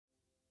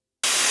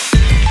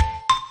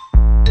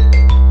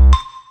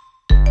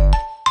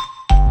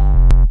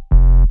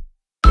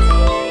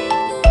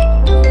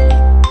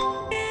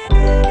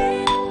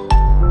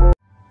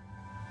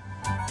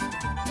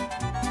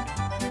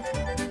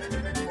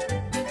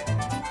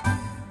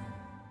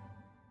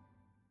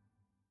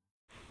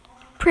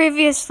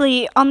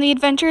Previously on the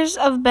adventures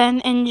of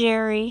Ben and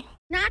Jerry.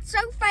 Not so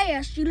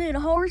fast, you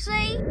little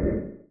horsey.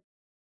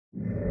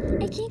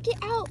 I can't get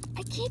out.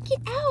 I can't get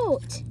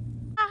out.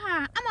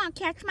 Haha, I'm gonna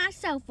catch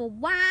myself a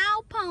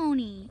wild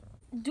pony.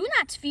 Do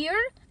not fear.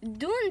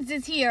 Dunes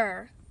is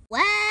here.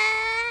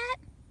 What?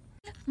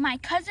 My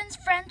cousin's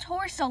friend's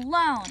horse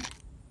alone.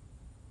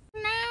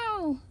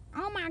 No.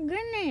 Oh my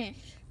goodness.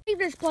 Leave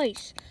this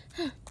place.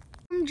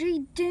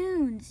 OMG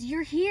Dunes,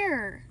 you're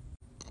here.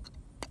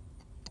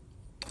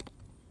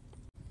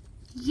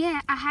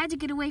 Yeah, I had to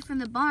get away from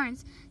the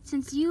barns.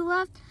 Since you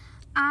left,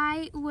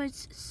 I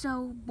was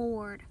so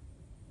bored.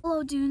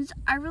 Hello, Dunes.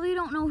 I really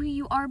don't know who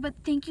you are, but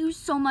thank you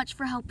so much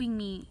for helping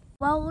me.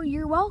 Well,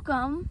 you're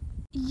welcome.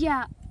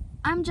 Yeah,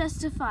 I'm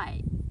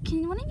justified.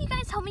 Can one of you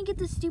guys help me get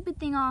this stupid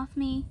thing off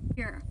me?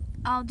 Here,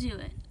 I'll do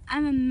it.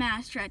 I'm a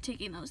master at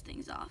taking those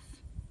things off.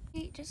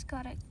 Okay, just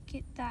gotta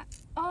get that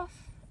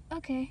off.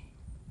 Okay.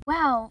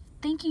 Wow,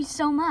 thank you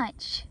so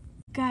much.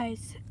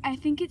 Guys, I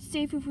think it's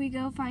safe if we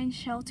go find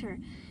shelter,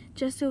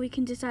 just so we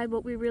can decide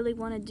what we really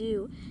want to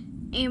do.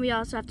 And we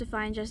also have to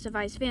find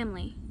Justify's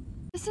family.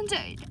 Yes,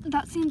 indeed.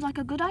 That seems like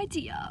a good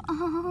idea.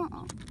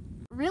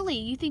 Really?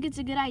 You think it's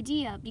a good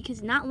idea?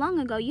 Because not long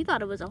ago you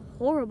thought it was a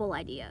horrible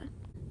idea.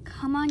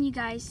 Come on, you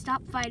guys.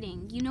 Stop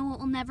fighting. You know it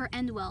will never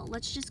end well.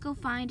 Let's just go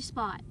find a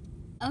spot.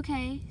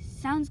 Okay,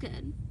 sounds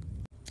good.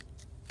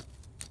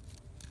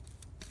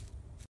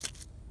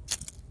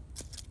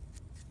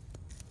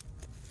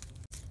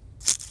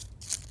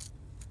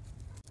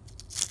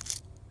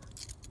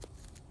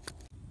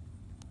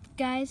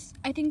 Guys,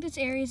 I think this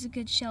area is a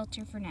good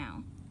shelter for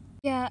now.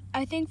 Yeah,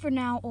 I think for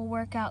now it will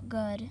work out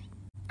good.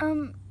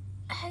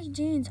 Hey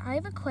Dunes, I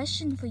have a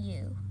question for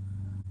you.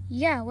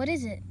 Yeah, what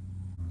is it?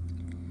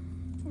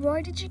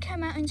 Why did you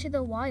come out into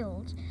the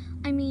wild?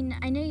 I mean,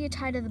 I know you're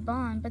tired of the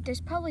bond, but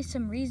there's probably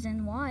some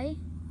reason why.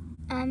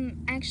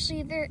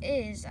 Actually there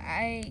is.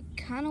 I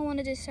kind of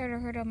wanted to start a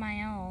herd of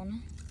my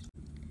own.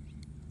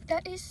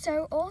 That is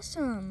so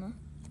awesome.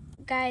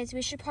 Guys,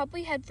 we should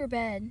probably head for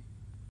bed.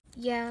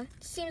 Yeah,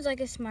 seems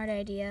like a smart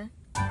idea.